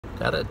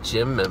got a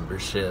gym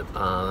membership.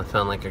 I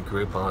found like a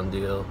Groupon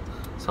deal,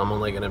 so I'm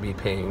only gonna be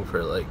paying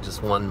for like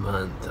just 1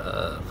 month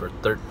for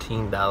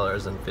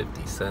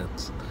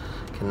 $13.50.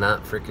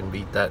 Cannot freaking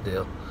beat that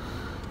deal.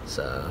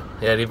 So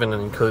yeah, it even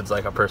includes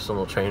like a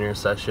personal trainer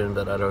session,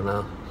 but I don't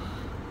know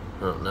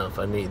if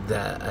I need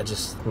that. I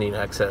just need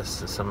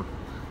access to some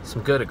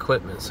good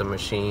equipment, some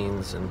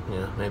machines, and you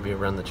know, maybe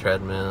run the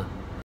treadmill.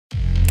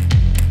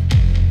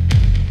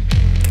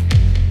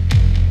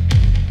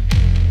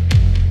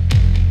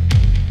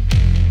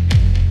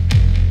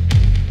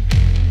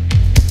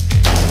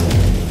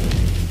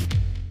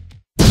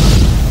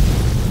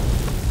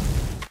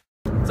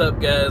 What's up,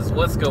 guys?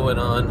 What's going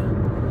on?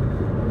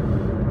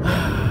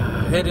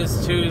 It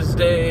is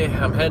Tuesday.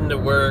 I'm heading to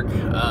work.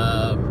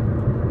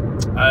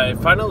 I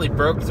finally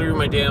broke through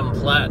my damn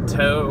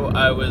plateau.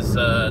 I was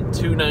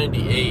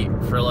 298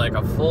 for like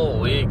a full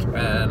week,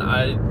 and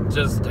I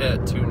just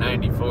hit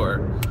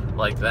 294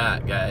 like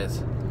that,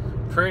 guys.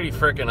 Pretty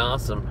freaking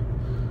awesome.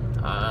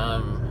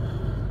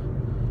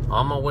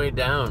 On my way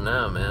down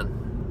now, man.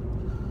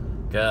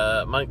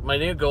 My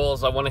new goal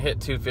is I want to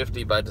hit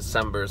 250 by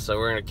December, so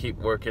we're going to keep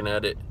working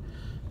at it.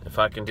 If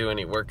I can do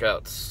any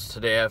workouts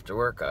today after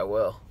work, I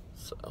will.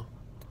 So,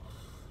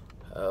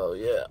 hell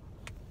yeah.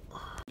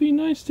 Be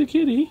nice to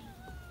Kitty.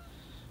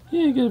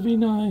 Yeah, you gotta be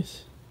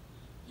nice.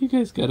 You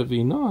guys gotta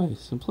be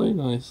nice and play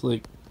nice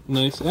like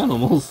nice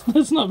animals.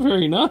 That's not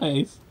very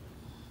nice.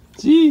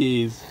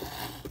 Jeez.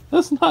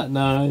 That's not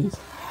nice.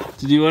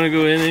 Did you want to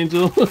go in,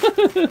 Angel?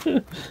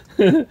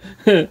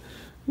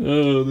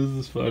 Oh, this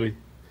is funny.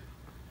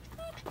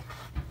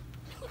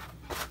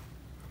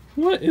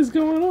 What is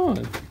going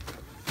on?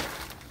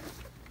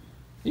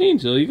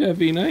 Angel, you gotta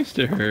be nice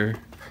to her.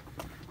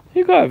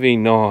 You gotta be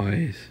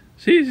nice.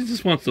 She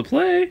just wants to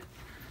play.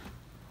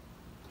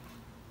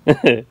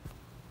 What's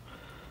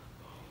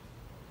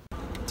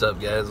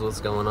up, guys? What's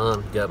going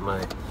on? Got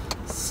my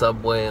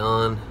Subway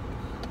on.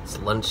 It's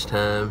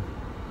lunchtime.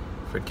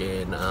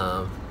 Freaking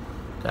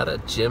got a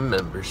gym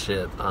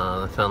membership.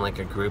 I found like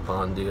a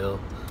Groupon deal,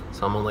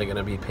 so I'm only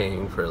gonna be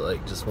paying for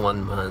like just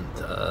 1 month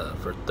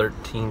for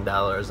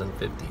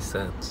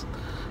 $13.50.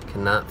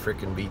 Cannot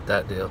freaking beat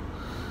that deal.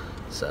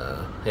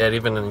 So yeah, it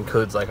even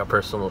includes like a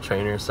personal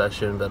trainer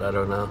session, but I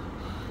don't know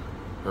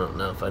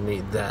if I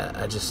need that.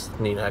 I just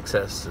need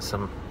access to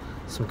some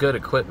good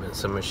equipment,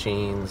 some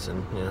machines,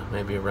 and you know,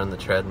 maybe run the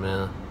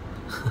treadmill.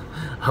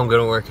 I'm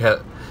gonna work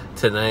out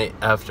tonight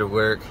after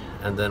work,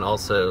 and then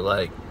also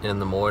like in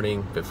the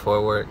morning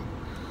before work.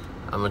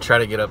 I'm gonna try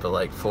to get up at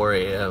like 4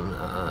 a.m.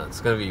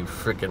 It's gonna be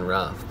freaking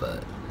rough,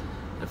 but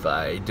if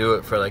I do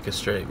it for like a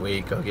straight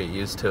week, I'll get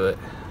used to it.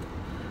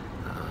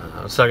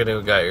 I was talking to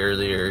a guy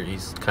earlier.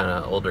 He's kind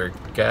of older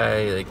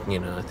guy, like, you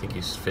know, I think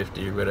he's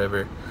 50 or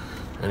whatever,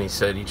 and he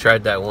said he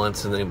tried that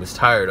once and then he was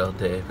tired all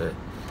day. But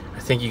I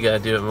think you gotta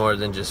do it more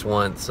than just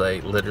once.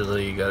 Like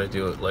literally, you gotta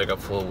do it like a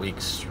full week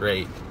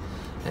straight,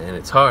 and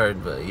it's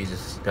hard, but you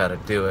just gotta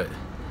do it,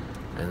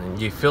 and then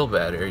you feel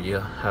better. You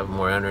have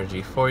more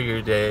energy for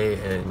your day,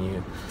 and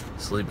you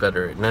sleep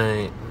better at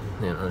night.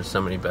 You know, there's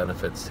so many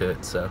benefits to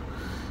it. So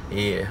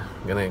yeah,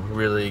 I'm gonna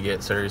really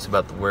get serious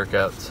about the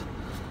workouts.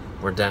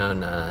 We're down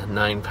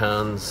 9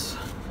 pounds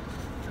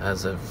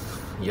as of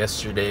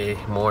yesterday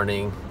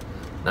morning.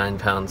 9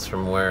 pounds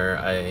from where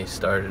I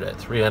started at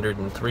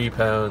 303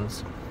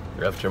 pounds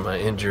after my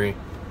injury.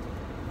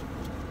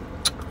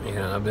 You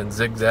know, I've been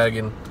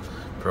zigzagging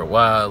for a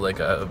while,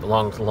 like a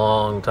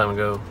long time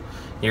ago.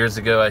 Years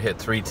ago I hit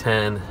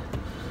 310,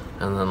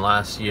 and then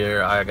last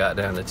year I got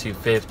down to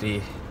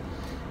 250,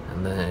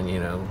 and then, you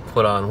know,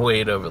 put on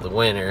weight over the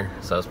winter,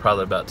 so I was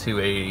probably about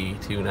 280,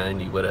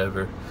 290,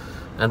 whatever.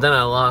 And then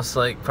I lost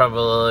like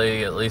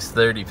probably at least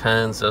 30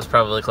 pounds, so I was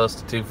probably close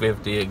to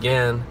 250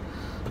 again.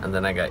 And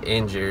then I got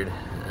injured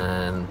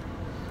and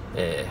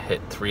it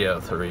hit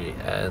 303.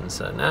 And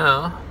so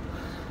now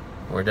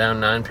we're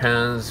down 9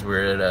 pounds.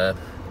 We're at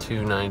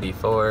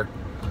 294.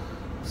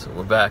 So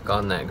we're back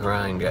on that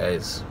grind,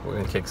 guys. We're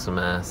gonna kick some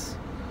ass.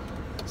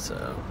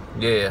 So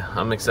yeah,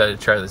 I'm excited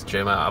to try this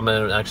gym out. I'm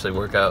gonna actually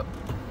work out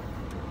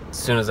as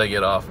soon as I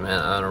get off,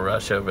 man. I'm gonna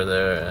rush over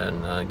there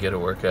and get a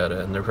workout,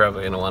 and they're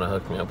probably gonna want to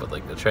hook me up with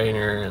like the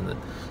trainer, and the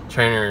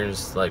trainer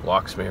just like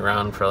walks me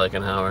around for like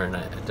an hour, and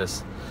I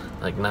just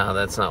like, nah,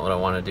 that's not what I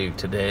want to do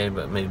today,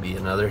 but maybe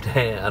another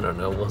day. I don't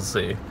know. We'll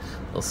see,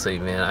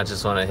 man. I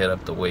just want to hit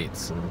up the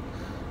weights and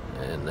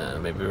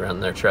maybe run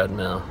their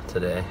treadmill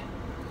today,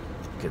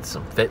 get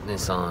some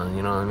fitness on,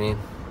 you know what I mean?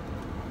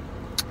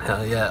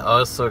 Hell yeah.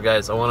 Also,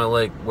 guys, I want to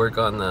like work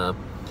on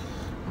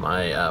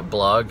my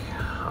blog,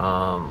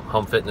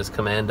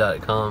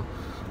 homefitnesscommand.com.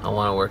 I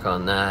want to work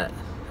on that,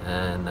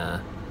 and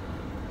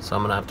so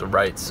I'm gonna have to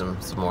write some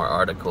more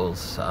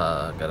articles.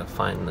 Gotta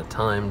find the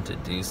time to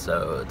do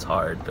so. It's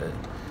hard, but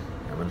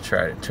I'm gonna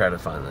try to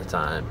find the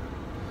time.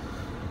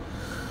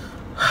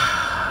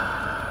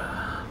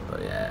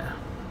 But yeah,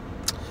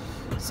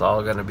 it's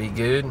all gonna be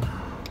good.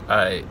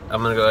 Alright,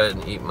 I'm gonna go ahead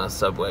and eat my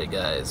Subway,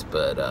 guys,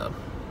 but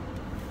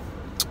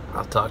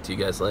I'll talk to you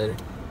guys later.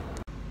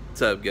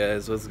 What's up,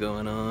 guys? What's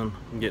going on?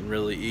 I'm getting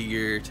really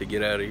eager to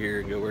get out of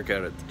here and go work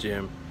out at the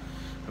gym.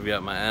 I've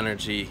got my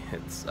energy,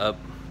 it's up,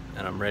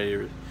 and I'm ready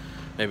to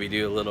maybe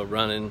do a little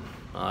running.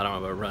 Well, I don't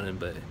know about running,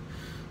 but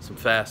some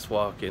fast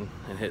walking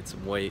and hit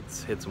some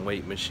weights, hit some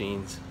weight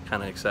machines.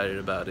 Kind of excited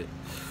about it.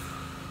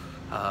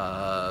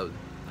 I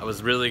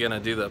was really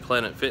gonna do the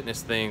Planet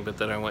Fitness thing, but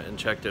then I went and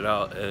checked it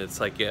out, and it's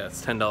like, yeah,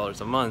 it's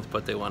 $10 a month,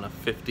 but they want a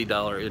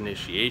 $50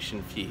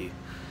 initiation fee.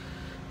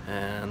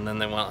 And then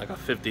they want like a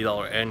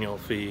 $50 annual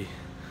fee,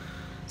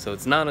 so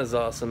it's not as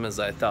awesome as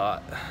I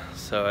thought.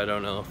 So I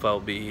don't know if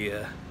I'll be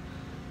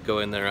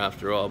going there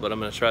after all, but I'm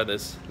gonna try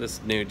this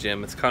new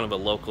gym. It's kind of a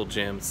local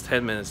gym. It's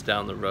 10 minutes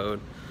down the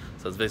road,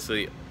 so it's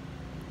basically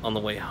on the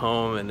way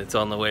home and it's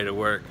on the way to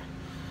work.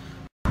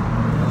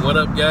 What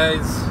up,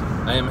 guys?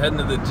 I am heading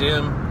to the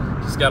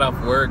gym. Just got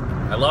off work.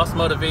 I lost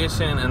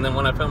motivation, and then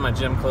when I put my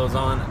gym clothes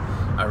on,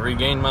 I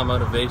regained my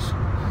motivation.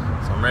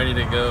 So I'm ready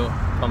to go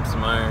pump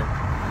some iron,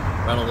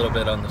 run a little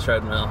bit on the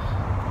treadmill.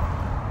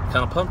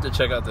 Kind of pumped to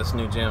check out this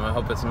new gym. I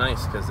hope it's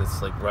nice because it's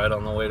like right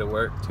on the way to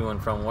work, to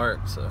and from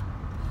work. So,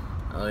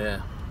 oh yeah,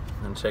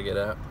 and check it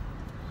out.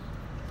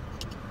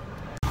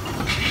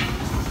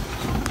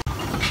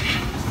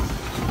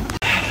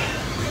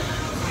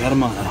 Got a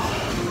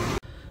mile.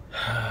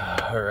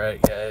 All right,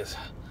 guys.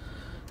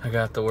 I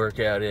got the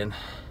workout in.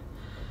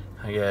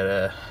 I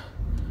got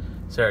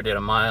so I did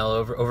a mile,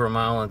 over a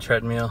mile on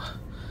treadmill,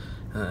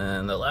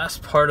 and the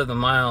last part of the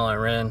mile I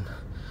ran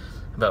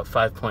about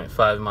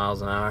 5.5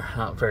 miles an hour.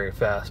 Not very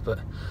fast, but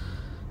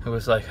it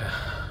was like a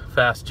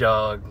fast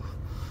jog,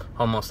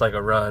 almost like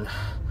a run.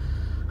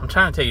 I'm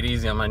trying to take it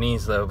easy on my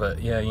knees though,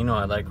 but yeah, you know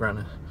I like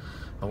running.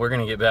 But we're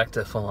gonna get back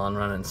to full-on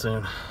running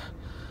soon.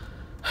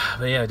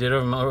 But yeah, I did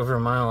over a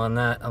mile on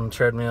that, on the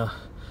treadmill.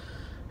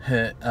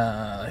 Hit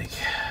like,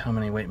 how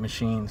many weight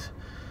machines?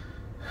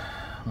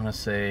 I want to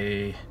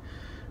say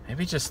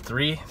maybe just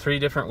three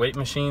different weight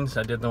machines.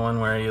 I did the one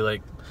where you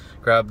like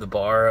grab the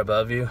bar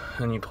above you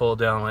and you pull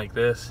down like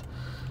this,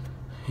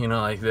 you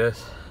know, like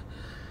this,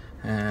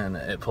 and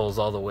it pulls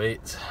all the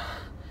weights.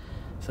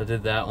 So I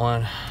did that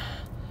one,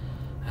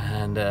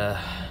 and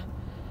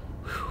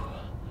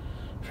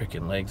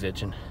freaking legs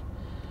itching.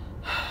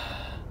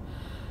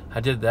 I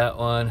did that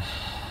one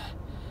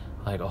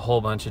like a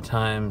whole bunch of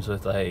times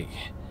with like,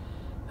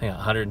 I think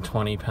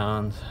 120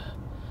 pounds.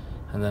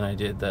 And then I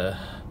did the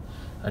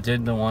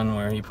one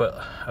where I put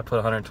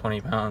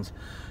 120 pounds,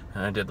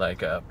 and I did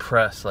like a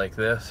press like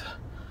this,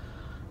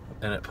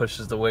 and it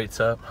pushes the weights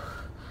up.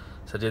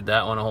 So I did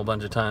that one a whole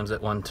bunch of times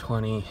at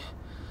 120.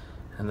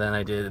 And then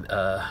I did,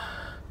 man,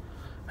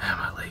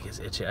 my leg is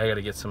itchy. I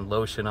gotta get some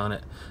lotion on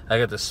it. I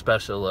got this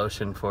special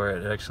lotion for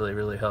it. It actually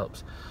really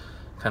helps.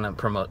 Kind of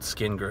promotes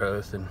skin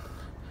growth and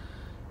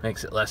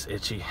makes it less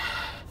itchy.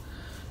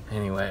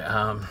 Anyway,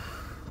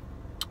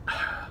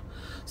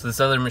 so this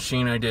other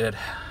machine I did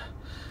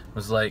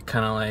was like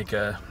kind of like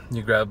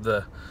you grab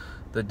the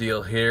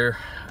deal here,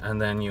 and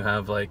then you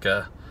have like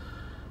a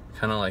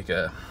kind of like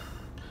a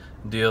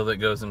deal that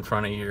goes in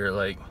front of your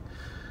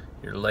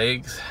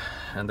legs,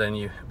 and then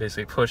you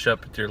basically push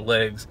up with your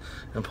legs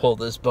and pull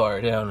this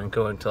bar down and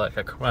go into like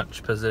a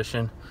crunch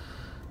position.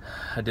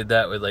 I did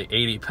that with like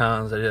 80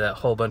 pounds. I did that a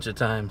whole bunch of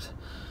times.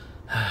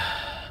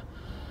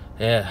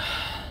 Yeah,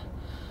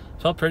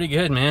 felt pretty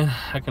good, man.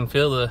 I can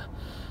feel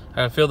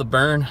the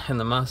burn in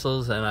the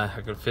muscles, and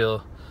I could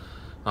feel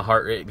my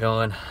heart rate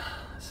going.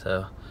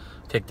 So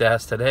kicked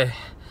ass today.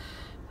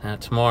 Now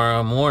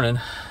tomorrow morning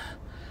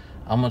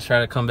I'm gonna try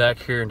to come back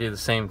here and do the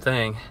same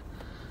thing.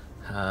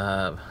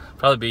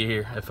 Probably be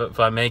here if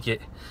I make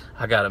it.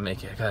 I gotta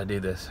make it. I gotta do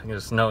this.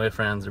 There's no ifs,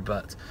 ands, or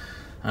buts.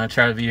 I'm gonna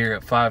try to be here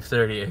at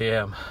 5:30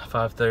 a.m.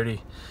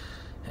 5:30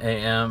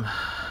 a.m.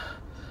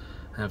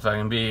 And if I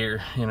can be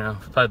here, you know,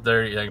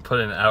 5:30, I can put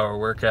in an hour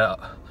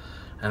workout,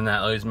 and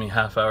that leaves me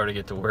half hour to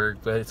get to work.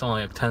 But it's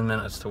only like 10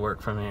 minutes to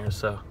work from here,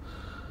 so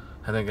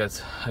I think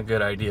that's a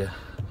good idea.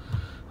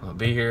 I'll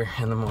be here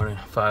in the morning,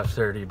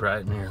 5:30,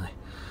 bright and early.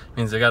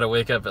 Means I gotta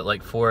wake up at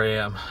like 4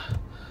 a.m.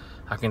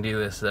 I can do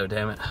this though,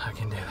 damn it, I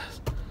can do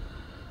this.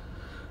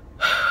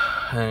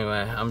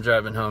 Anyway, I'm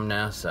driving home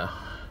now, so.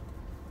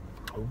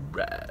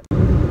 Alright.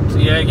 So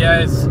yeah,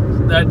 guys,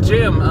 that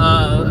gym,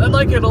 I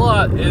like it a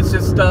lot. It's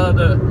just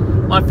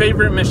my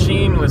favorite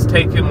machine was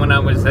taken when I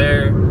was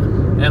there,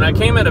 and I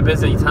came at a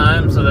busy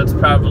time, so that's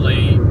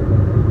probably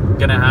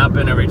gonna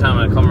happen every time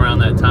I come around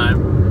that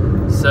time.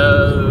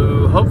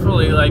 So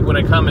hopefully, like when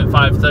I come at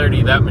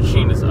 5:30, that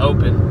machine is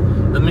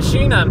open. The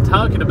machine I'm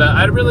talking about,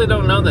 I really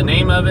don't know the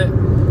name of it,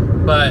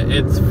 but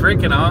it's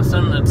freaking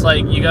awesome. It's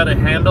like you got a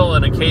handle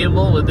and a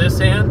cable with this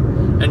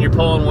hand, and you're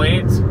pulling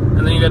weights,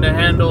 and then you got a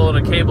handle and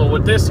a cable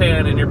with this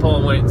hand, and you're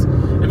pulling weights.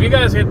 If you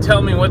guys could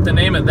tell me what the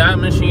name of that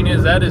machine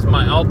is, that is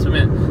my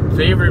ultimate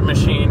favorite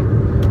machine.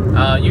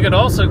 You can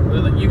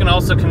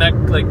also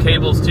connect like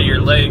cables to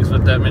your legs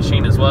with that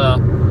machine as well.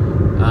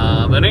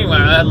 But anyway,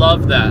 I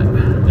love that.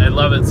 I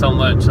love it so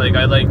much. Like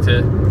I like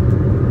to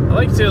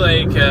let's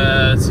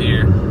see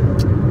here.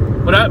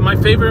 My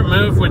favorite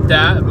move with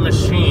that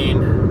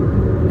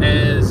machine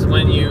is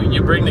when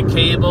you bring the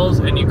cables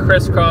and you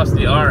crisscross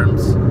the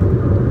arms.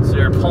 So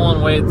you're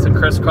pulling weights and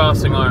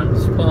crisscrossing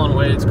arms, pulling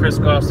weights,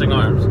 crisscrossing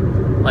arms,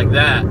 like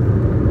that.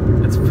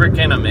 It's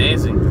freaking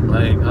amazing.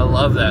 Like, I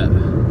love that.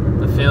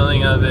 The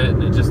feeling of it,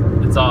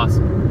 it's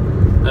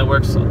awesome. It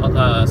works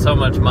so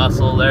much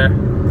muscle there.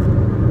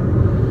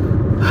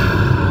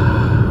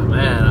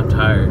 Man, I'm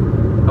tired.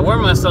 I wore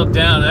myself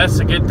down. That's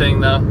a good thing,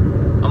 though.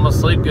 I'm gonna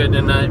sleep good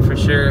tonight for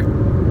sure.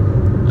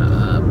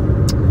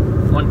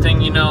 One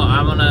thing, you know,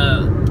 I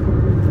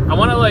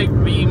wanna like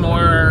be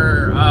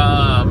more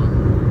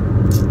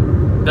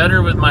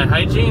better with my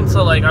hygiene.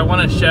 So like, I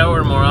want to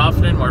shower more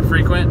often, more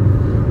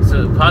frequent.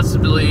 So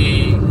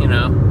possibly, you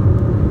know,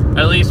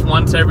 at least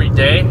once every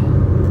day,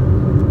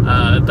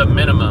 at the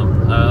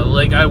minimum.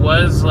 Like I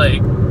was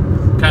like,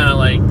 kind of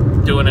like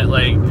doing it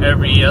like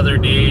every other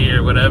day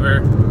or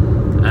whatever.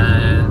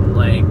 And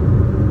like,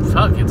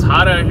 fuck, it's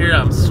hot out here.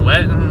 I'm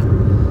sweating.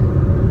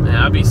 And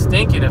I'll be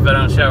stinking if I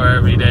don't shower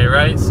every day,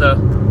 right? So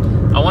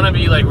I want to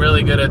be like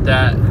really good at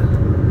that.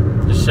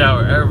 Just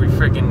shower every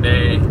freaking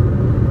day.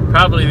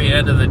 Probably the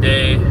end of the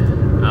day,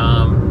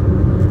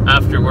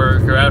 after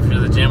work or after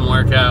the gym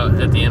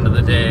workout at the end of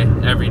the day,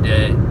 every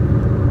day.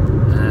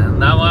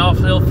 And that way I'll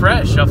feel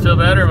fresh. I'll feel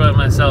better about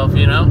myself,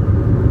 you know?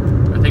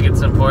 I think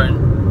it's important.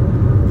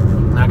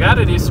 I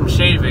gotta do some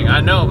shaving,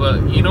 I know,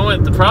 but you know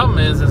what the problem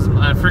is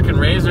my freaking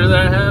razor that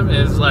I have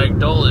is like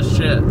dull as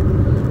shit.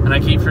 And I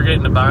keep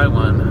forgetting to buy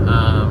one.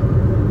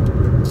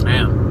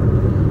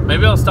 Man.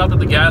 Maybe I'll stop at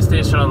the gas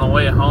station on the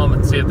way home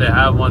and see if they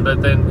have one,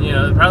 but then, you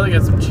know, they probably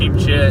get some cheap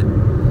shit.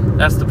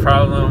 That's the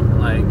problem.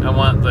 Like, I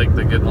want like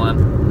the good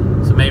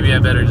one. So maybe I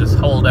better just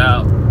hold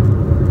out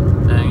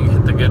and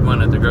get the good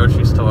one at the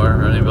grocery store,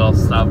 or maybe I'll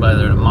stop by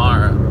there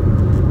tomorrow.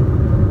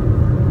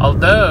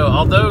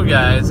 Although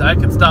guys, I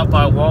could stop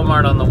by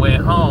Walmart on the way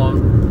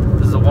home.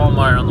 There's a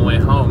Walmart on the way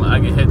home. I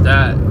can hit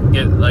that,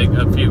 get like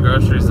a few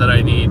groceries that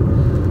I need,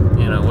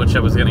 you know, which I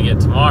was gonna get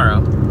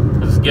tomorrow.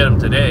 Just get them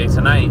tonight,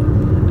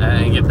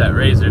 and get that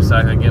razor so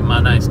I can get my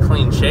nice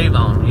clean shave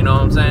on. You know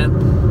what I'm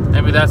saying?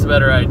 Maybe that's a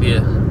better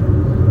idea.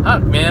 Oh,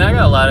 man, I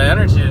got a lot of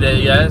energy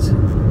today, guys.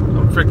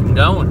 I'm freaking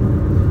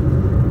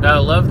going.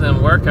 Gotta love them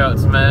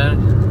workouts,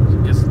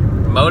 man. Just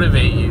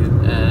motivate you.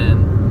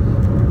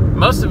 And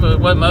most of it,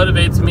 what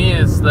motivates me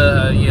is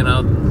the, you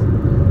know,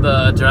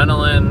 the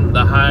adrenaline,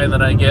 the high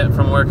that I get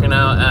from working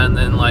out, and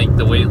then like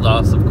the weight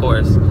loss, of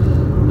course,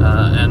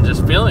 and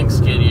just feeling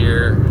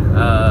skinnier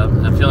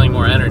and feeling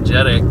more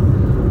energetic.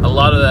 A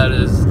lot of that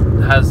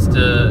has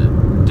to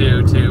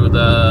do to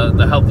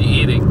the healthy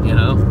eating, you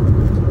know.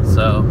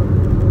 So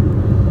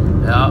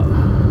yeah,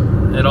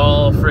 it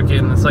all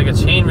freaking, it's like a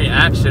chain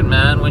reaction,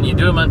 man. When you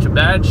do a bunch of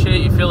bad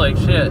shit, you feel like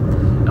shit.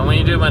 And when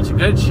you do a bunch of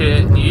good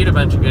shit and you eat a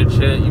bunch of good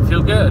shit, you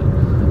feel good.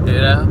 You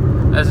know?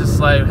 That's just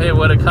like, hey,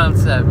 what a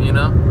concept, you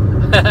know?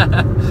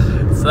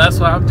 So that's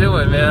what I'm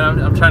doing, man.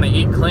 I'm trying to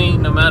eat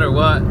clean no matter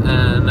what.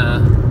 And,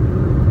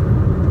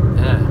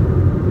 yeah.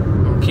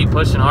 I'm keep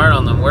pushing hard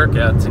on them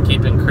workouts and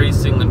keep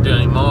increasing and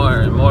doing more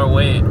and more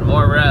weight,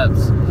 more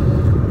reps.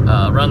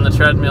 Run the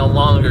treadmill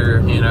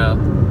longer, you know?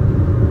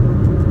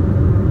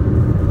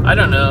 I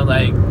don't know,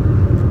 like,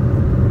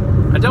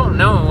 I don't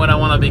know what I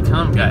want to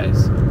become,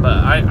 guys. But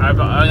I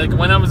like,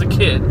 when I was a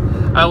kid,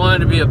 I wanted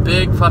to be a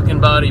big fucking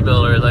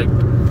bodybuilder, like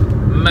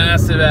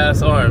massive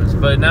ass arms.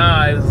 But now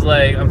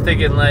I'm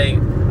thinking like,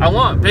 I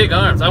want big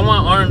arms. I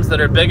want arms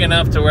that are big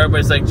enough to where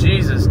everybody's like,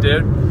 Jesus,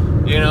 dude,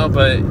 you know.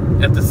 But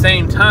at the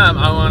same time,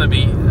 I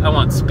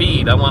want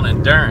speed. I want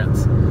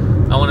endurance.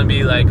 I want to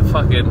be like a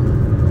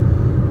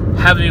fucking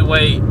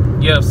heavyweight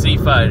UFC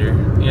fighter.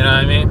 You know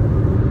what I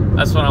mean?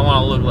 That's what I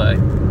want to look like.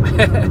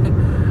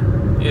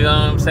 You know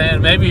what I'm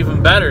saying? Maybe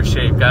even better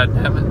shape,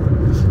 goddammit.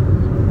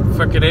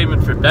 Freaking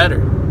aiming for better.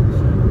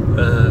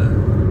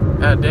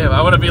 God damn,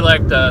 I want to be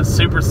like the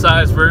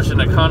supersized version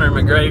of Conor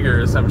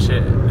McGregor or some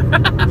shit.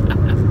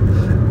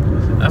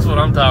 That's what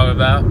I'm talking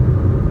about.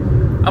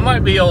 I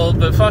might be old,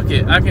 but fuck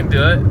it, I can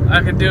do it.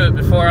 I can do it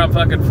before I'm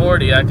fucking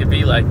 40. I could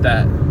be like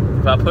that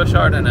if I push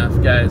hard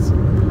enough, guys.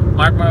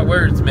 Mark my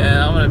words, man.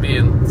 I'm gonna be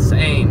in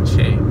insane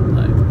shape,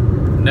 like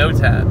no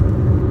time.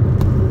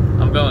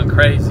 I'm going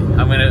crazy.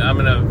 I'm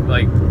gonna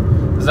like,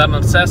 because I'm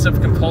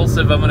obsessive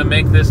compulsive. I'm gonna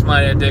make this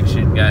my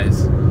addiction,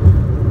 guys.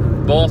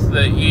 Both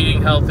the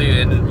eating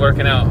healthy and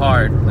working out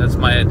hard. That's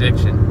my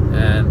addiction.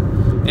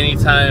 And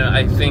anytime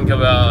I think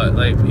about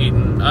like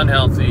eating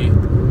unhealthy,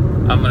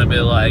 I'm gonna be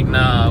like,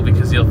 nah,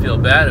 because you'll feel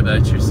bad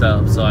about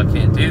yourself. So I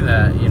can't do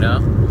that, you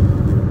know.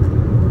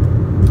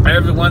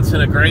 Every once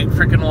in a great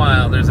freaking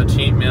while, there's a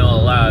cheat meal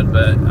allowed,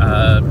 but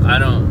I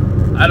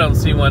don't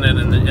see one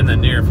in the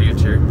near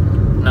future.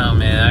 No,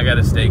 man, I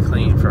gotta stay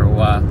clean for a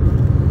while.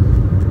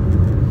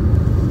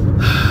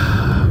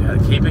 Gotta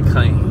keep it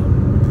clean.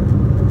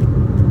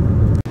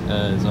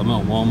 Guys, I'm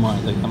at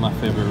Walmart. They got my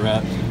favorite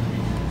wraps.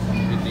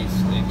 Get these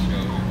steaks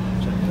right here.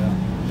 Check it out.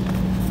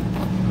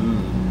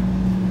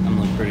 Them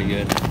look pretty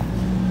good.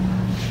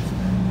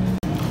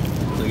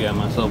 So I got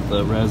myself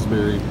the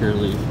raspberry pure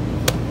leaf.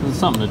 This is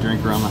something to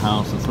drink around the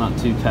house. It's not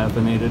too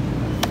caffeinated.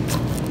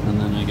 And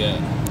then I got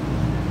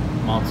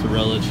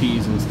mozzarella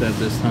cheese instead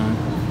this time.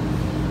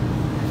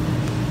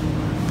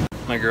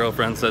 My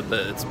girlfriend said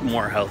that it's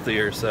more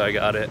healthier, so I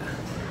got it.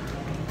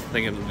 I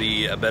think it would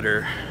be a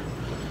better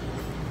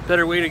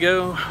way to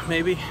go,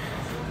 maybe.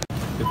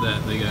 Look at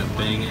that, they got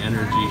Bang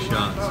energy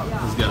shots.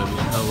 It's gotta be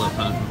hella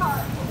fun.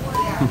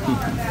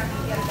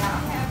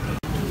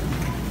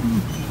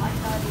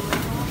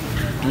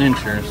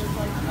 Insurance.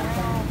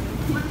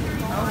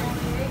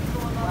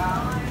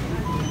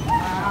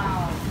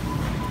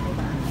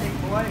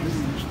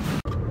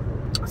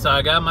 So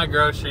I got my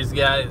groceries,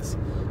 guys,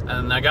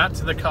 and I got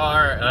to the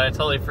car and I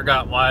totally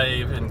forgot why I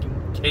even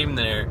came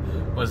there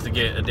was to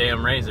get a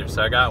damn razor,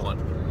 so I got one.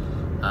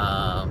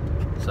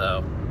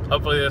 So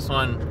hopefully this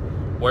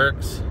one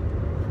works.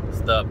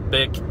 It's the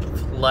Bic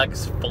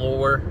Flex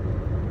 4.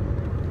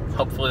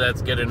 Hopefully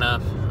that's good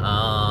enough.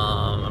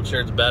 I'm sure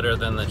it's better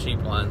than the cheap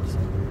ones.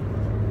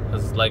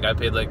 Cause like I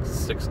paid like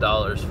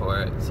 $6 for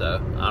it,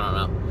 so I don't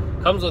know.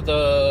 Comes with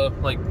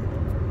like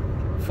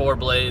 4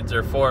 blades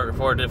or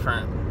four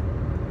different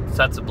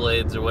sets of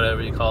blades or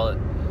whatever you call it.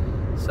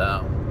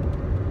 So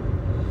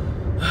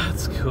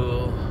that's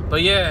cool.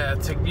 But yeah,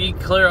 to be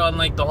clear on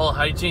like the whole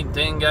hygiene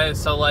thing,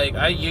 guys, so like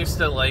I used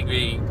to like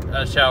be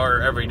a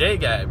shower every day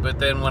guy, but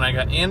then when I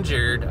got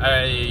injured,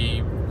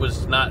 I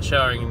was not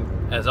showering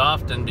as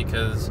often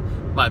because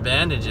my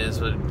bandages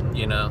would,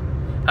 you know,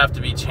 have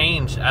to be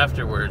changed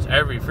afterwards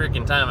every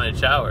freaking time I'd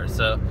shower.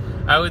 So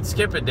I would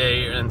skip a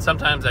day, and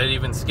sometimes I'd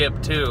even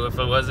skip 2 if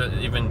I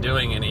wasn't even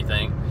doing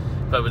anything.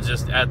 If I was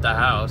just at the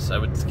house, I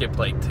would skip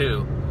like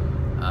 2.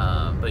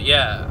 But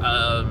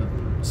yeah,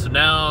 so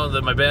now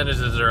that my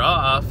bandages are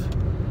off,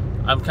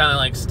 I'm kind of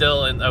like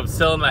I'm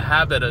still in the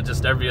habit of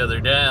just every other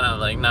day, and I'm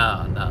like,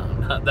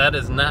 no, that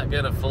is not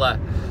gonna fly.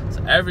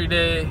 So every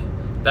day,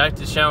 back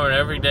to showering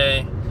every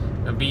day,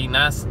 and be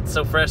nice,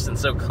 so fresh and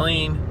so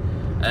clean.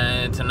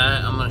 And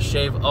tonight I'm gonna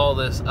shave all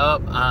this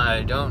up.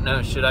 I don't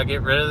know, should I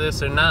get rid of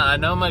this or not? I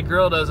know my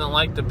girl doesn't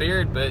like the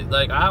beard, but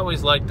like I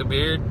always like the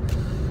beard.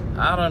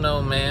 I don't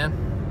know, man.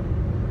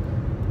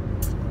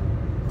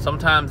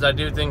 Sometimes I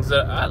do things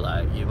that I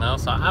like, you know,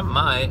 so I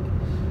might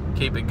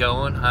keep it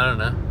going. I don't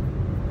know.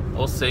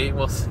 We'll see.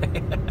 We'll see.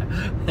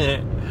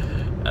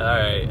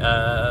 Alright.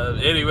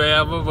 Anyway,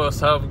 I'm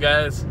almost home,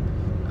 guys.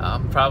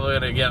 I'm probably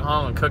gonna get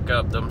home and cook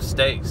up them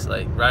steaks,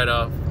 like right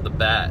off the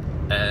bat.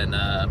 And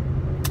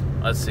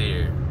let's see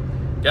here.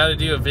 Gotta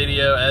do a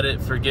video edit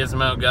for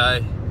Gizmo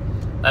Guy.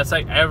 That's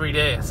like every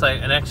day. It's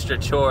like an extra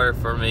chore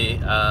for me.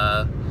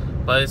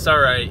 But it's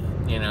alright.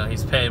 You know,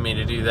 he's paying me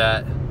to do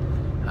that.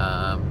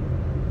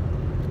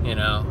 You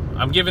know,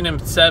 I'm giving him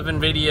 7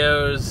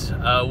 videos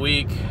a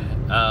week,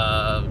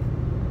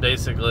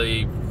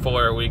 basically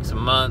 4 weeks a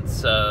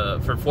month,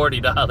 for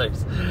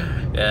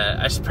 $40. Yeah,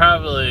 I should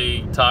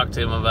probably talk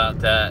to him about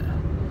that.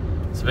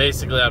 So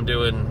basically I'm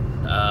doing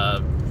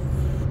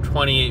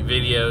 28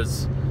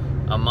 videos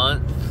a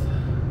month.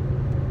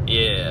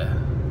 Yeah.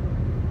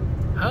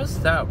 How's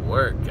that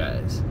work,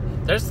 guys?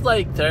 There's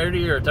like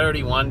 30 or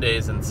 31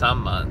 days in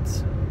some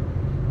months.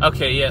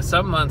 Okay, yeah,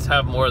 some months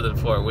have more than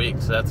 4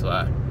 weeks, that's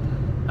why.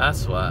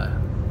 That's why.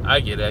 I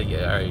get it.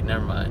 Alright,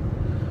 never mind.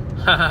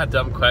 Haha,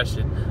 dumb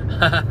question.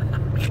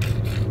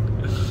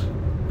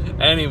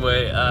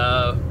 Anyway,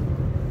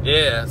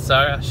 yeah, so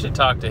I should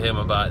talk to him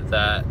about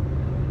that.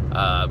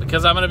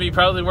 Because I'm going to be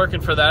probably working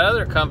for that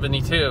other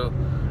company too,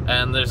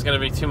 and there's going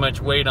to be too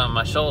much weight on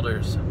my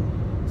shoulders.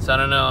 So I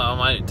don't know, I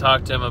might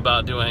talk to him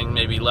about doing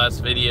maybe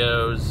less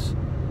videos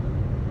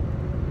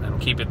and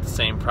keep it the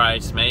same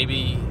price,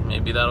 maybe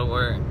that'll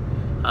work.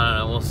 I don't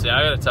know, we'll see.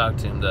 I got to talk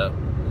to him though.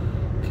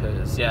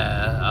 Cause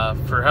yeah,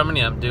 for how many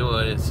I'm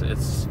doing,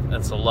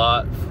 it's a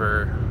lot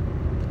for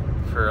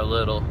a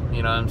little,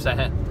 you know what I'm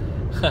saying?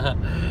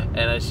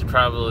 And I should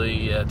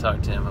probably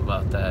talk to him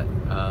about that.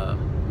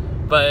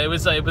 But it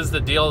was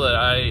the deal that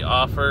I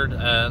offered,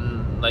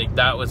 and like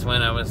that was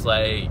when I was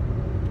like,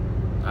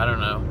 I don't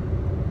know,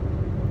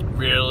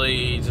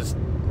 really just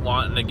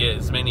wanting to get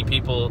as many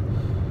people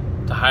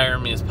to hire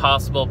me as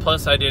possible.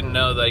 Plus, I didn't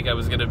know like I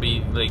was gonna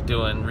be like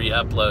doing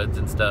re-uploads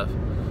and stuff.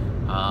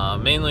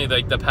 Mainly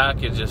like the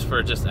package is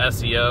for just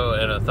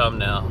SEO and a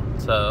thumbnail.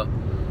 So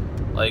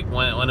like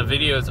when a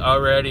video is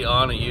already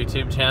on a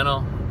YouTube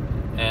channel,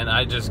 and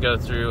I just go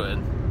through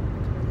and,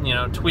 you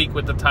know, tweak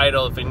with the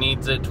title if it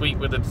needs it, tweak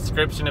with the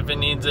description if it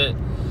needs it,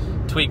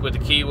 tweak with the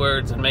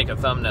keywords and make a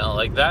thumbnail,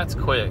 like that's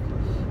quick.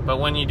 But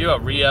when you do a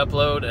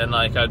re-upload, and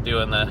like I'm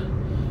doing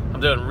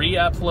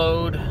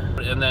re-upload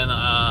and then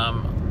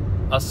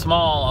a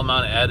small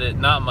amount of edit,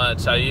 not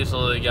much. I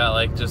usually got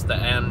like just the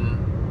end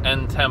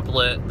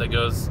template that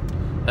goes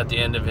at the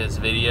end of his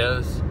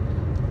videos,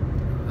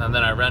 and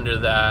then I render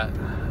that,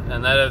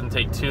 and that doesn't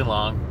take too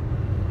long.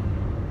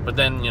 But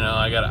then, you know,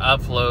 I gotta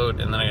upload,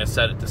 and then I gotta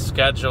set it to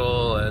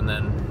schedule, and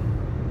then,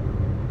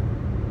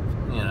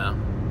 you know,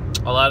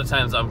 a lot of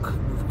times I'm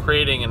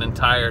creating an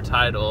entire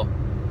title.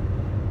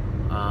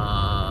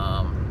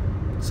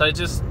 So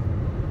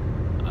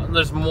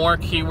there's more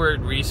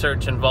keyword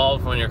research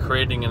involved when you're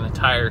creating an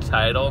entire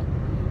title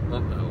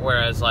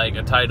Whereas like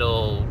a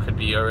title could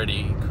be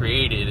already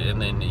created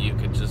and then you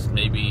could just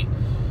maybe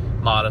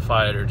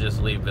modify it or just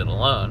leave it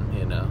alone,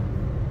 you know.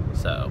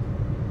 So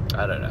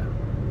I don't know.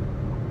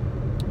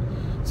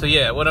 So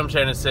yeah, what I'm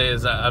trying to say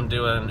is I'm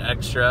doing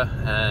extra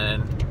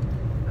and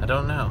I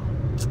don't know.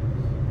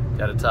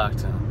 Gotta talk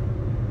to him.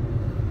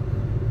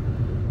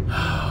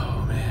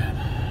 Oh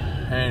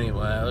man.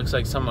 Anyway, it looks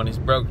like somebody's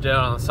broke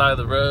down on the side of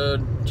the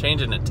road,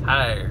 changing a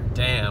tire.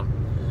 Damn.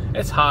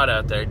 It's hot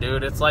out there,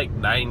 dude. It's like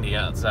 90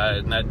 outside,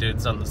 and that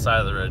dude's on the side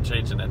of the road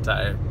changing a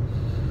tire.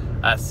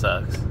 That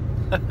sucks.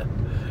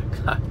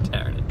 God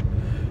darn it.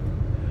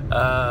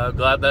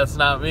 Glad that's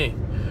not me.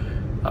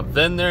 I've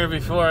been there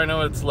before. I know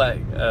what it's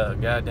like. Oh,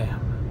 goddamn.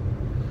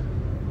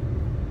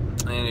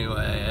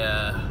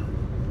 Anyway,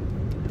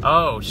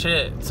 oh,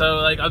 shit. So,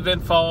 like, I've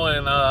been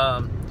following,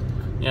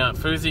 you know,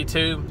 NBRS-COMMANDER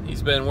 2.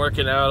 He's been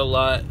working out a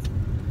lot.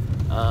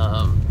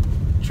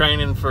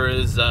 Training for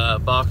his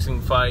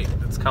boxing fight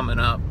that's coming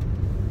up.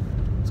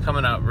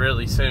 Coming out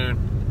really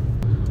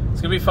soon.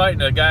 It's gonna be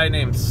fighting a guy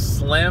named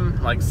Slim,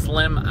 like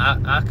Slim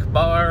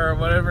Akbar or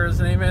whatever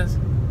his name is.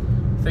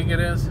 I think it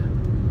is.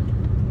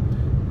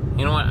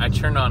 You know what? I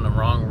turned on the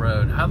wrong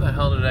road. How the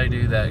hell did I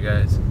do that,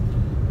 guys?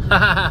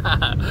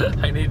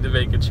 I need to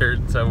make a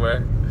turn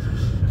somewhere.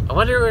 I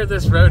wonder where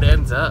this road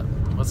ends up.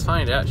 Let's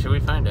find out. Should we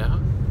find out?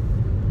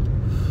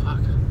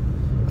 Fuck.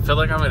 I feel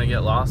like I'm gonna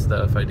get lost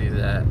though if I do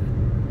that.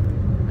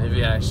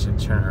 Maybe I should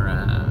turn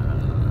around.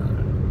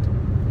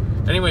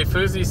 Anyway,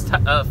 Fuzi's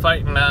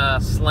fighting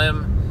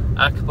Slim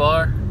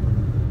Akbar.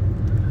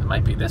 It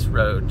might be this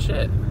road.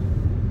 Shit.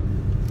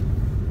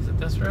 Is it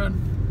this road?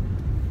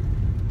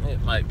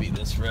 It might be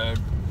this road.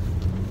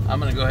 I'm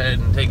gonna go ahead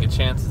and take a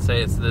chance and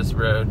say it's this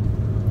road.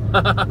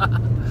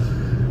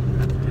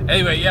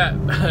 Anyway, yeah.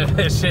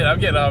 Shit, I'm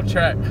getting off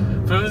track.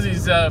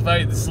 Fuzi's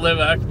fighting Slim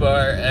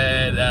Akbar,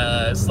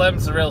 and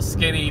Slim's a real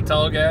skinny,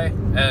 tall guy,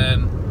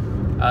 and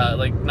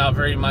like not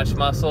very much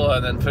muscle,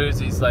 and then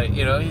Fuzi's like,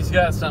 you know, he's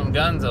got some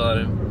guns on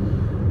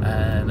him,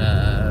 and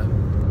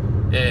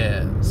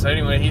yeah. So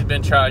anyway, he's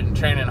been training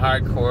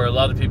hardcore. A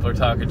lot of people are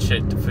talking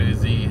shit to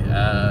Fuzi.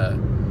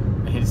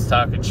 He's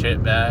talking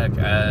shit back,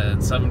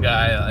 and some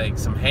guy, like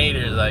some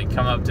haters, like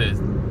come up to his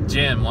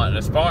gym wanting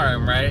to spar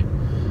him, right?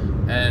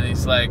 And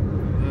he's like,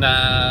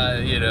 nah,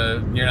 you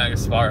know, you're not gonna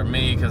spar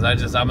me because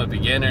I'm a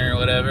beginner or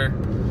whatever.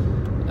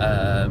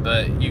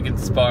 But you can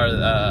spar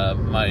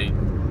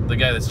the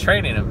guy that's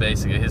training him,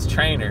 basically, his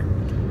trainer.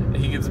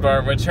 He can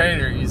spar my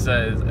trainer, he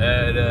says,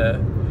 and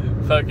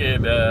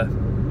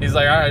he's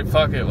like, alright,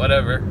 fuck it,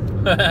 whatever.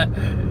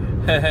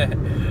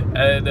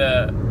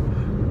 And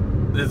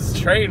this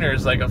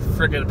trainer's like a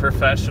freaking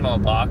professional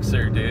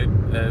boxer, dude,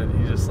 and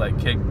he just like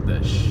kicked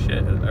the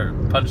shit, or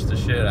punched the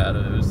shit out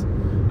of it.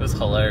 It was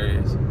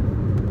hilarious.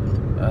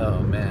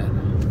 Oh man.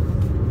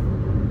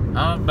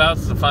 I'm about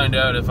to find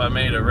out if I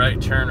made a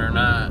right turn or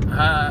not.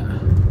 I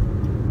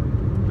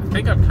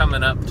think I'm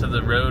coming up to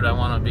the road I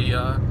want to be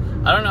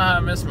on. I don't know how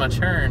I missed my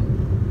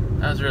turn.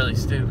 That was really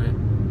stupid.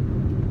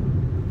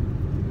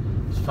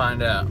 Let's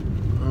find out.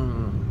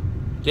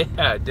 Yeah,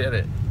 I did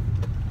it.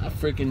 I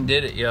freaking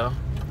did it, y'all.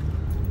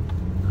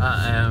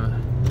 I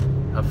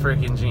am a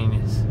freaking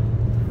genius.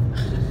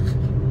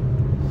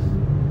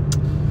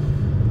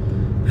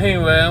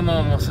 Anyway, I'm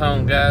almost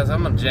home, guys.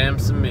 I'm gonna jam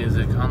some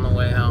music on the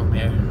way home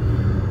here.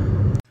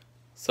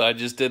 So I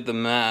just did the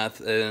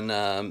math, and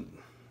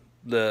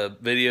the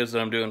videos that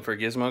I'm doing for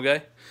Gizmo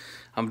Guy,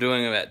 I'm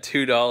doing them at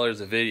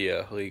 $2 a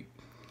video. Like,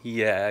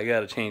 yeah, I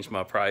gotta change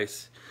my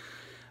price.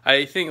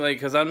 I think, like,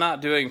 because I'm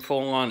not doing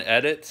full-on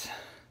edits,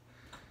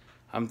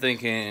 I'm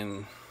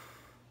thinking,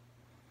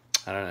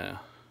 I don't know.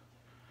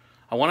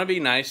 I want to be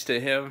nice to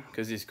him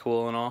because he's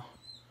cool and all,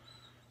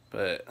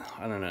 but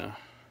I don't know.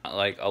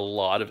 Like a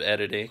lot of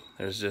editing.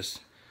 There's just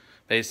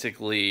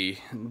basically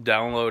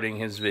downloading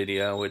his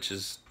video, which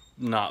is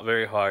not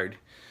very hard,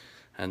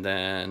 and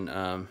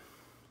then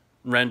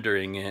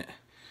rendering it,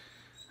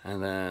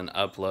 and then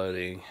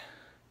uploading,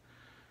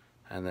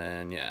 and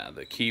then yeah,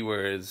 the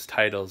keywords,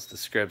 titles,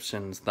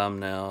 descriptions,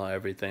 thumbnail,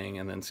 everything,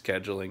 and then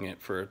scheduling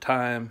it for a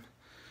time.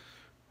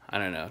 I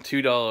don't know,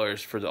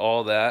 $2 for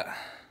all that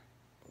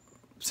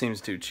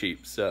seems too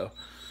cheap, so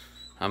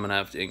I'm gonna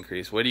have to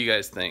increase. What do you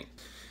guys think?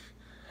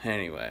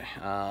 Anyway,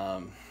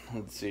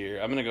 let's see here.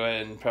 I'm gonna go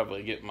ahead and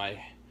probably get my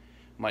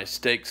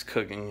steaks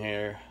cooking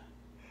here.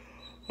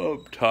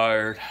 I'm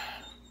tired.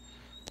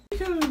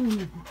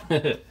 And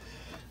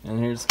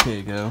here's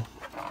Keiko.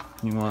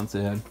 He wants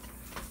it.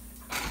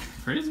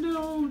 Crazy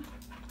dog.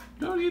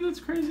 Doggy, that's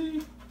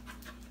crazy.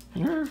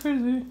 You're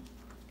crazy.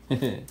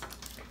 The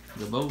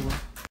boba.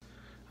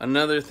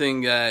 Another thing,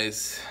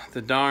 guys,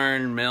 the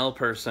darn mail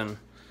person.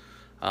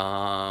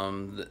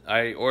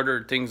 I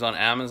ordered things on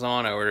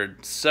Amazon. I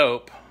ordered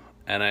soap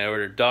and I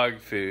ordered dog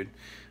food.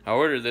 I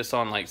ordered this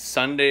on like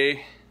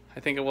Sunday,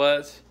 I think it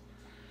was.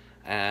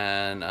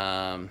 And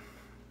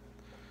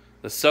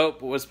the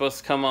soap was supposed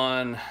to come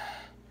on, I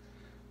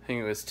think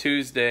it was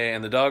Tuesday,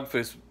 and the dog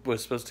food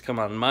was supposed to come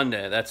on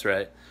Monday. That's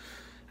right.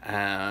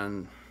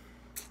 And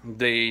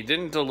they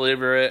didn't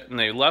deliver it, and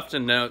they left a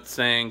note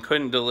saying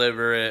couldn't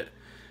deliver it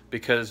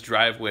because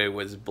driveway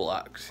was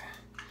blocked.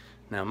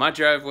 Now my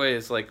driveway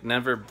is like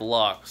never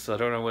blocked, so I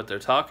don't know what they're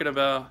talking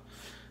about,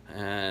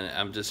 and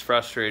I'm just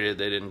frustrated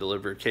they didn't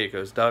deliver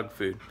Keiko's dog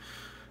food,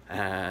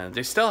 and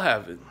they still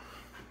haven't.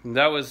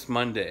 That was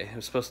Monday. It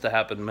was supposed to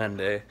happen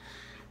Monday,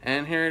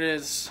 and here it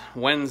is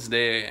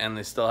Wednesday, and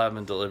they still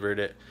haven't delivered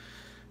it.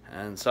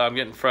 And so I'm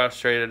getting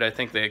frustrated. I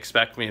think they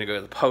expect me to go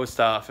to the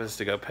post office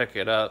to go pick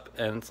it up.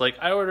 And it's like,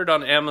 I ordered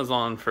on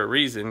Amazon for a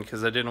reason,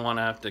 because I didn't want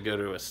to have to go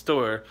to a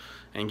store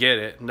and get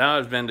it. Now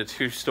I've been to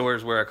 2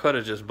 stores where I could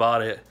have just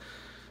bought it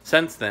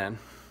since then.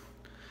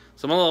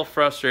 So I'm a little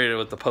frustrated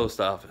with the post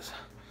office.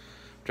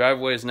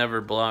 Driveway is never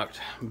blocked.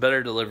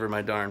 Better deliver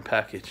my darn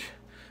package.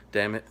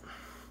 Damn it.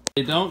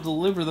 They don't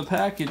deliver the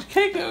package.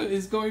 Keiko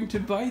is going to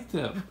bite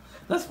them.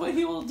 That's what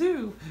he will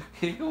do.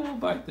 Keiko will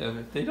bite them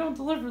if they don't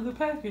deliver the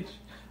package.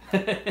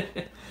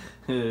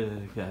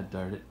 God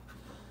darn it.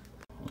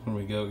 Here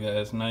we go,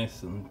 guys.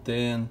 Nice and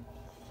thin.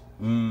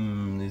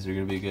 These are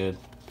gonna be good.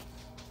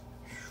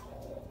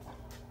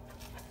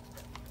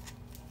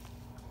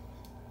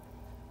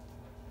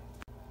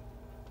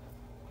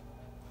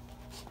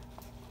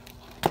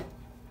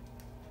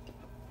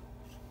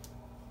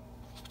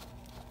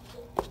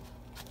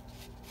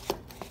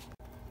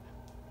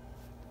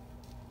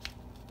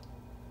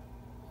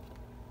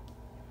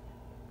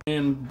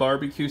 And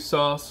barbecue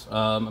sauce.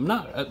 I'm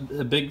not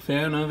a big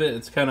fan of it.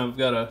 It's kind of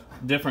got a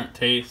different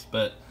taste,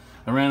 but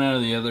I ran out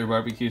of the other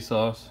barbecue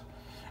sauce.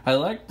 I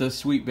like the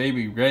Sweet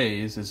Baby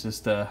Ray's. It's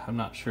just I'm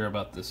not sure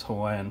about this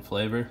Hawaiian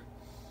flavor.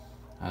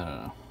 I don't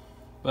know,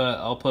 but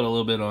I'll put a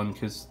little bit on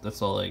because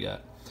that's all I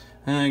got,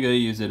 and I gotta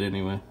use it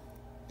anyway.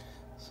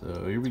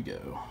 So here we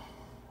go.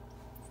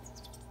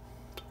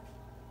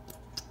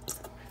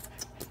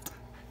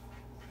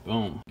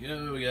 Boom.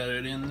 Go. We got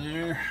it in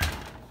there.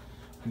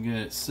 We got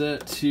it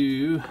set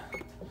to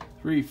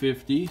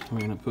 350. We're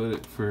gonna put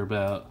it for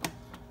about,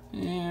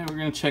 we're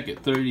gonna check it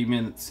 30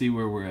 minutes, see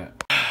where we're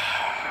at.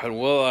 And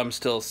while I'm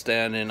still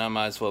standing, I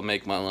might as well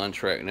make my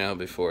lunch right now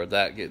before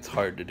that gets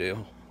hard to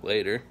do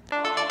later.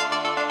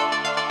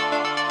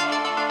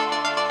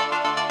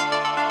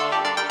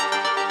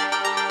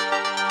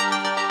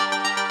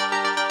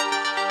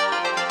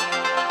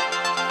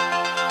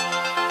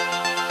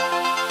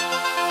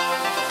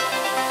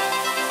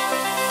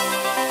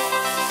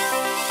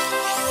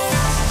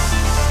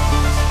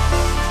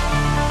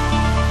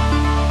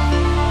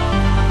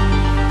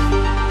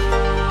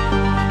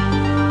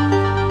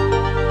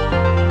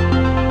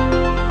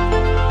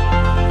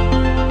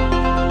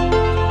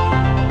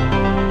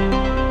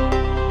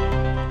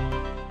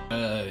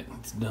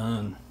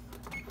 Done.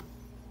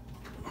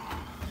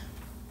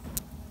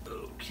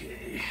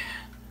 Okay.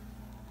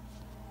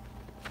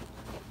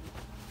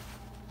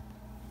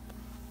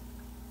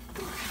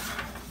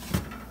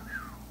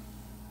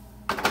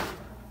 I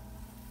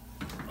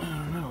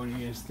don't know, what do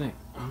you guys think?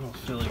 I don't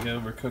feel like I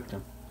overcooked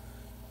them.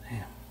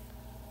 Damn.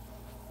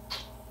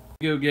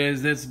 Go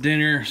guys, that's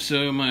dinner.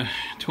 So my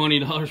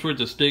 $20 worth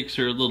of steaks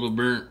are a little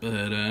burnt, but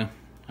I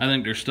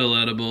think they're still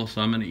edible,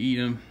 so I'm gonna eat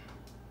them.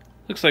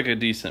 Looks like a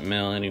decent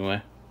meal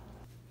anyway.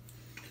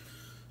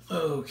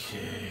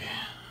 Okay.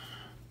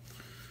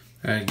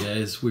 Alright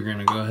guys, we're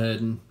gonna go ahead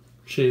and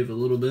shave a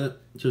little bit.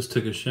 Just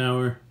took a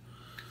shower.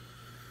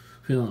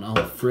 Feeling all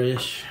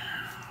fresh.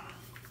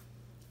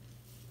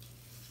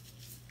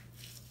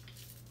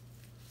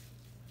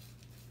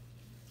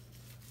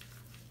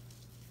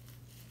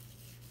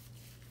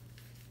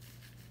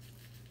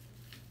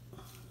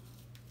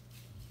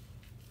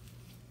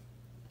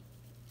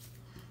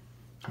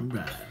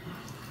 Alright.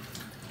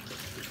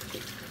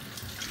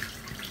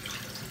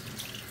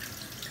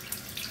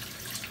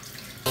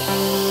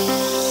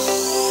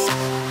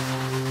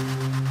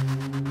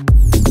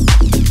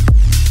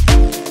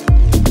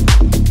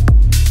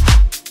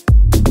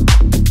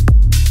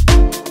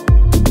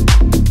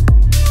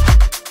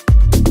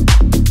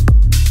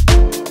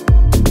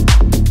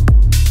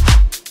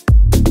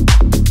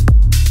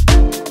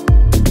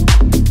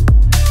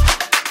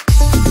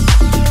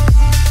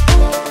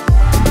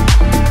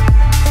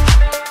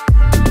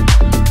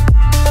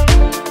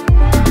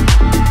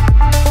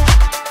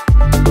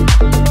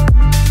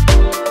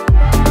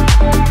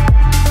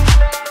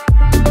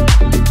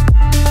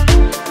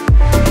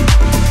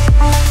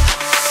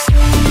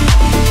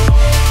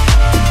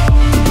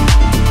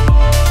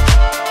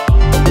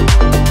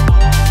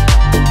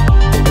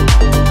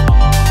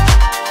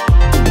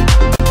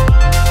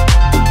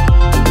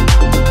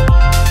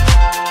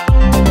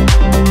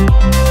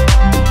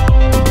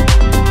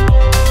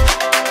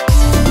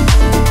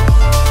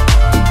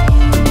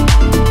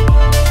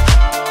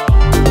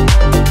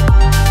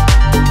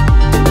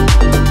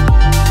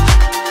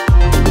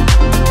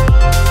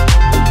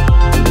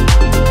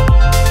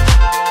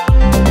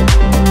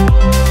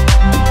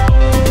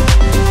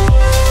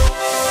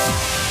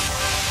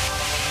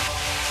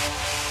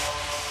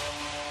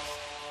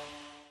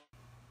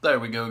 There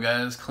we go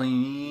guys,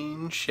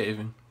 clean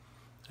shaven.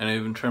 And I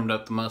even trimmed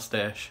up the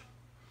mustache.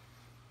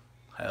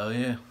 Hell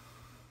yeah.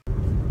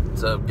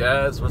 What's up,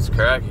 guys? What's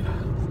cracking?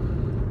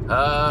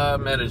 I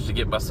managed to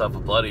get myself a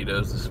bloody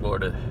nose this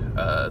morning.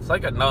 It's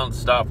like a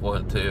non-stop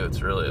one too.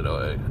 It's really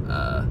annoying.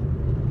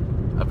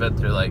 I've been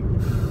through like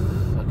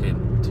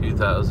fucking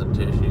 2,000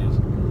 tissues.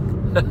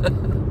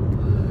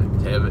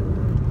 Damn it.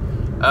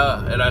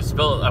 And I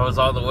was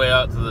on the way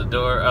out to the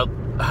door, out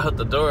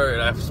the door,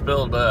 and I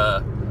spilled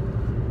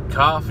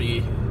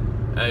coffee.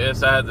 I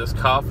guess I had this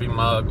coffee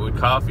mug with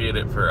coffee in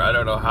it for, I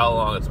don't know how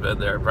long it's been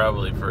there,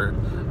 probably for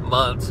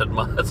months and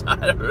months. I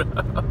don't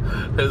know.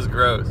 It was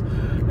gross.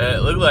 And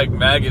it looked like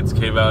maggots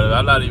came out of it.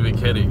 I'm not even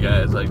kidding,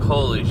 guys. Like,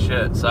 holy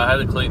shit. So I had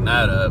to clean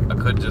that up. I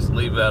couldn't just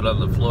leave that on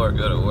the floor and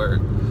go to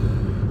work.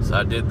 So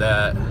I did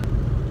that.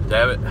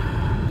 Damn it.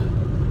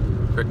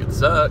 Freaking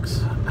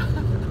sucks.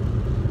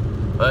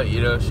 But,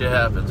 you know, shit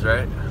happens,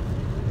 right?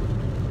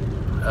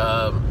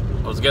 I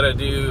was gonna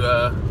do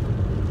the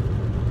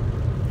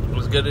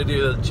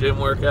gym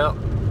workout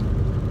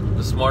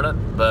this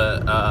morning,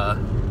 but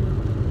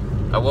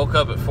I woke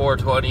up at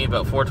 4:20,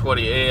 about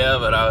 4:20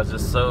 a.m. and I was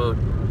just so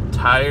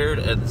tired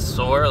and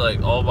sore.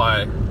 Like, all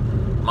my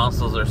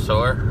muscles are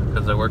sore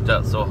because I worked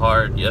out so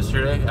hard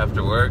yesterday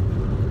after work.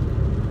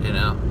 You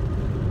know,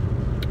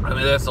 I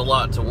mean, that's a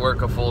lot to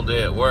work a full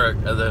day at work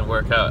and then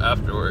work out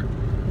after work.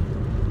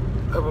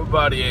 My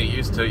body ain't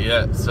used to it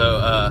yet, so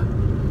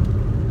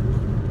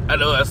I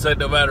know I said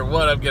no matter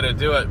what I'm gonna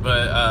do it,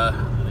 but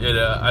you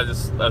know,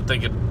 I'm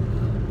thinking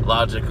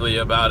logically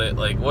about it.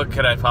 Like, what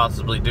could I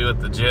possibly do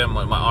at the gym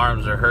when my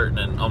arms are hurting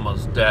and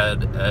almost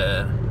dead?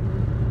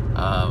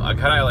 I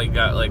kind of like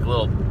got like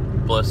little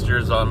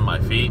blisters on my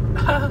feet.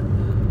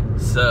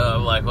 So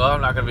I'm like, well,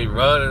 I'm not gonna be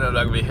running, I'm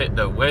not gonna be hitting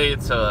the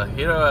weights, so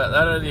you know what,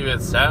 that doesn't even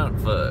sound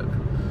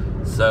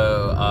fun.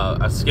 So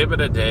I'm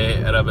skipping a day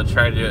and I'm gonna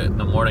try to do it in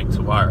the morning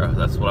tomorrow.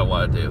 That's what I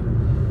want to do.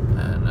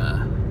 And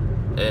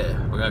yeah,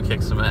 we're gonna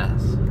kick some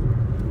ass.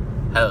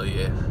 Hell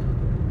yeah.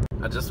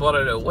 I just want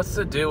to know, what's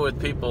the deal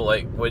with people,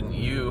 like, when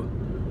you,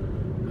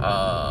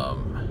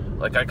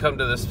 like, I come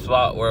to this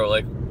spot where,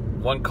 like,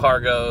 one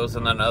car goes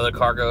and then another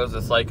car goes.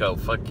 It's like a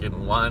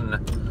fucking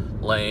one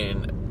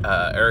lane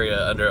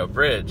area under a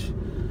bridge.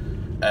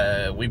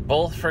 We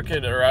both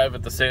freaking arrive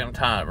at the same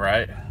time,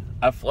 right?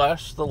 I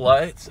flash the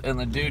lights and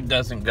the dude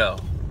doesn't go.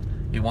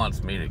 He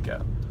wants me to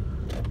go.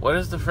 What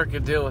is the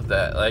freaking deal with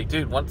that? Like,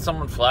 dude, once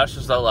someone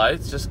flashes the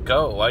lights, just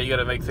go. Why you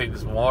gotta make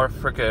things more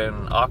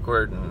freaking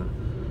awkward and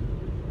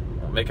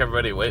make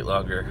everybody wait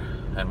longer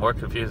and more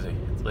confusing?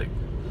 It's like,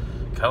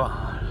 come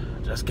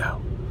on, just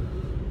go.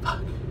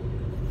 Fuck.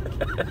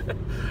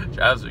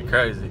 Drives me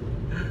crazy.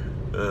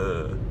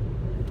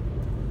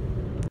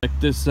 Check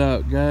this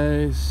out,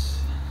 guys.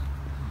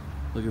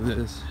 Look at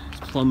this.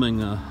 It's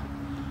plumbing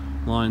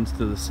lines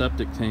to the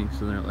septic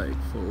tanks, and they're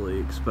like fully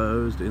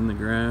exposed in the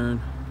ground.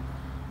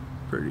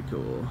 Pretty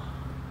cool.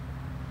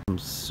 Some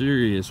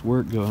serious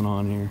work going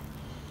on here.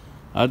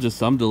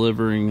 I'm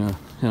delivering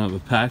kind of a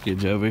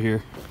package over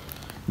here.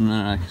 And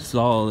then I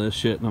saw all this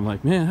shit and I'm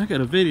like, man, I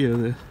gotta video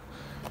this.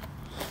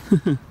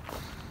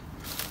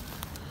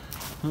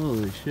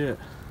 Holy shit.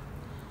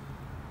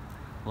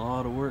 A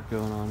lot of work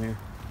going on here.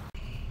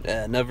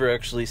 Yeah, never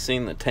actually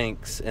seen the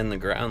tanks in the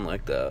ground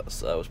like that,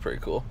 so that was pretty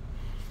cool.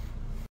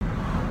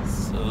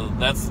 So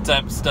that's the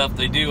type of stuff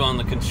they do on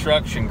the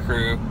construction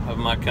crew of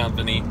my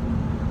company.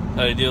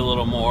 They do a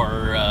little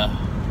more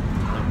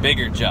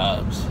bigger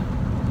jobs.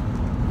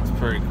 It's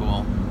pretty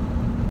cool.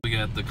 We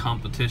got the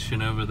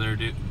competition over there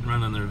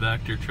running their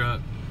Vector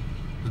truck.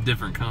 A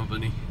different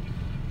company.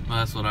 Well,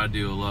 that's what I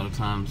do a lot of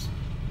times.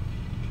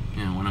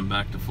 You know, when I'm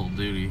back to full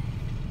duty.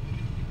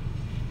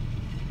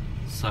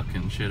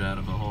 Sucking shit out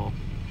of a hole.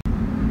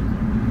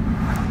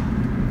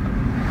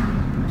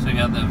 Check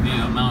out that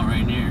view of Mount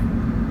Rainier.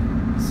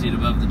 See it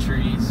above the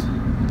trees.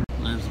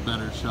 There's a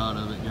better shot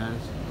of it, guys.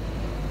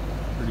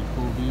 Pretty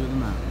cool view of the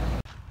mountain.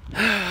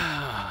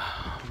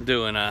 I'm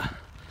doing a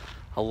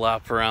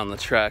lap around the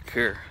track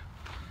here.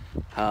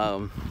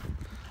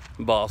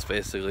 Boss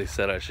basically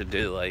said I should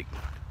do it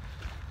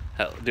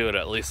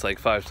at least like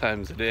 5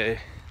 times a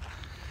day,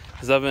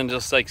 because I've been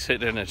just like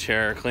sitting in a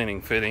chair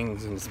cleaning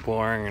fittings and it's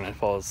boring and I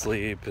fall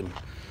asleep and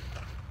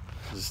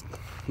it's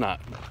not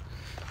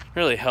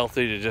really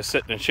healthy to just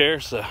sit in a chair,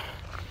 so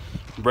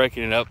I'm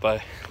breaking it up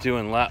by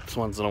doing laps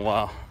once in a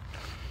while.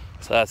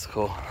 So that's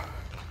cool.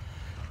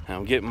 And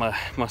I'm getting my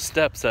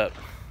steps up.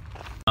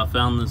 I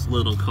found this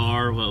little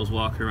car while I was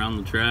walking around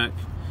the track,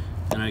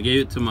 and I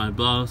gave it to my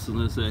boss, and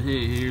they said,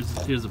 hey,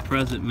 here's a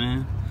present,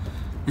 man.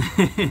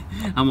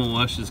 I'm gonna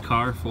wash his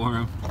car for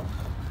him.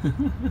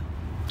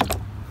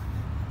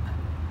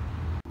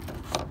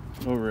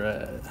 All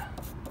right.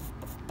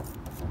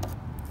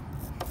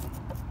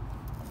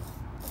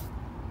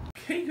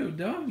 Kago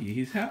doggy,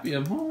 he's happy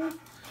I'm home.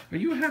 Are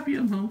you happy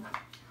I'm home?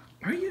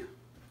 Are you?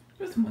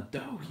 Where's my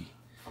doggy?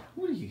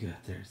 What do you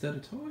got there? Is that a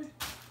toy?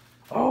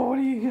 Oh, what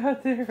do you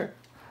got there?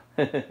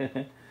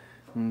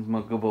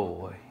 My good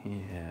boy,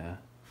 yeah.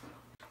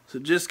 So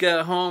just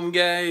got home,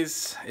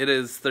 guys. It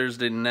is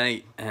Thursday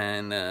night,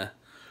 and I'm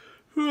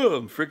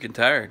freaking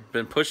tired.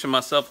 Been pushing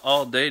myself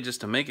all day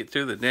just to make it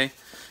through the day.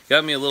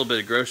 Got me a little bit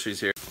of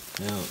groceries here.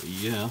 Hell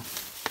yeah.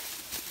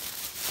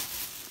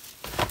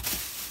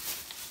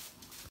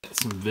 Got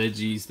some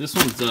veggies. This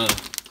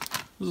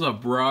is a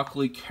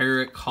broccoli,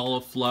 carrot,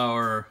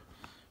 cauliflower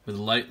with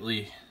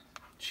lightly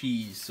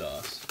cheese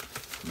sauce.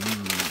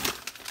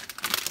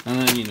 And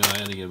then, you know, I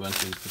had to get a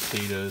bunch of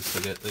potatoes, so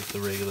I got like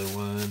the regular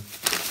one.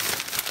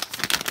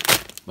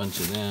 Bunch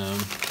of them.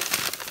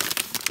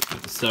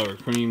 Got the sour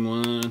cream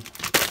one.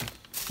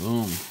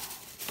 Boom.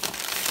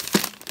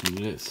 Look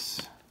at this.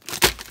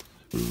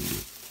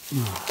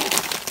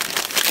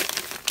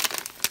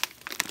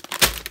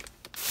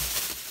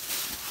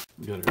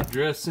 Got our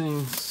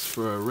dressings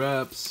for our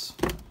wraps.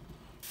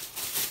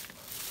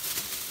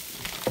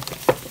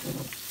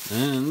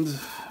 And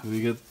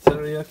we got the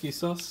teriyaki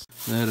sauce.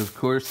 That, of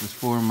course, is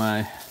for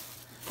my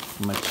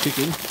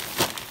chicken.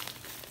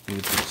 We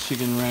got the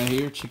chicken right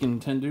here, chicken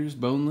tenders,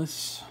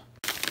 boneless.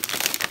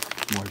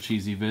 More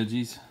cheesy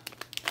veggies.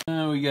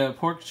 And we got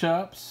pork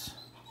chops.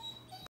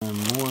 And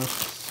more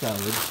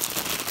salad.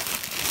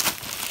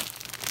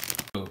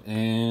 Oh,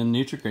 and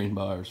Nutri-Grain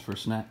bars for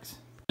snacks.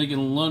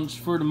 Making lunch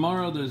for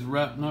tomorrow. There's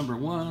wrap number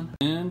 1.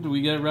 And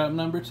we got wrap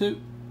number 2.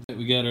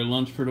 We got our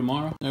lunch for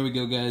tomorrow. There we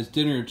go, guys.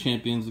 Dinner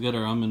champions. We got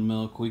our almond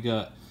milk. We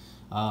got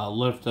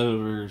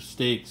leftover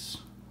steaks,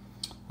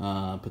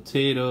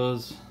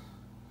 potatoes,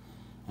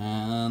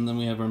 and then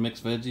we have our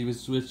mixed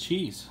veggies with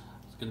cheese.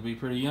 It's gonna be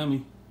pretty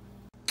yummy.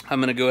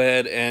 I'm gonna go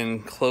ahead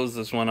and close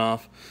this one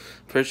off.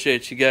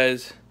 Appreciate you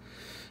guys.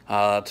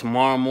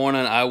 Tomorrow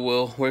morning I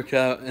will work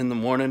out in the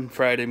morning,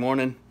 Friday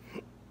morning.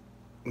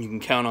 You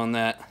can count on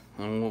that,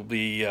 and we'll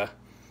be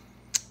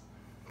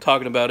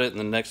talking about it in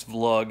the next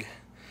vlog.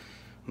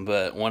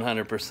 But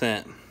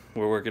 100%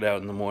 we're working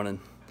out in the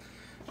morning.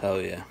 Hell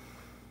yeah.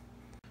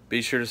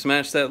 Be sure to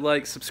smash that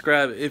like,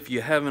 subscribe if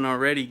you haven't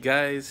already,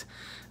 guys,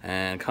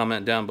 and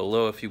comment down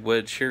below if you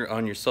would. Share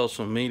on your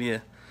social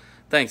media.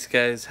 Thanks,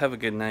 guys. Have a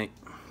good night.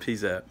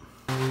 Peace out.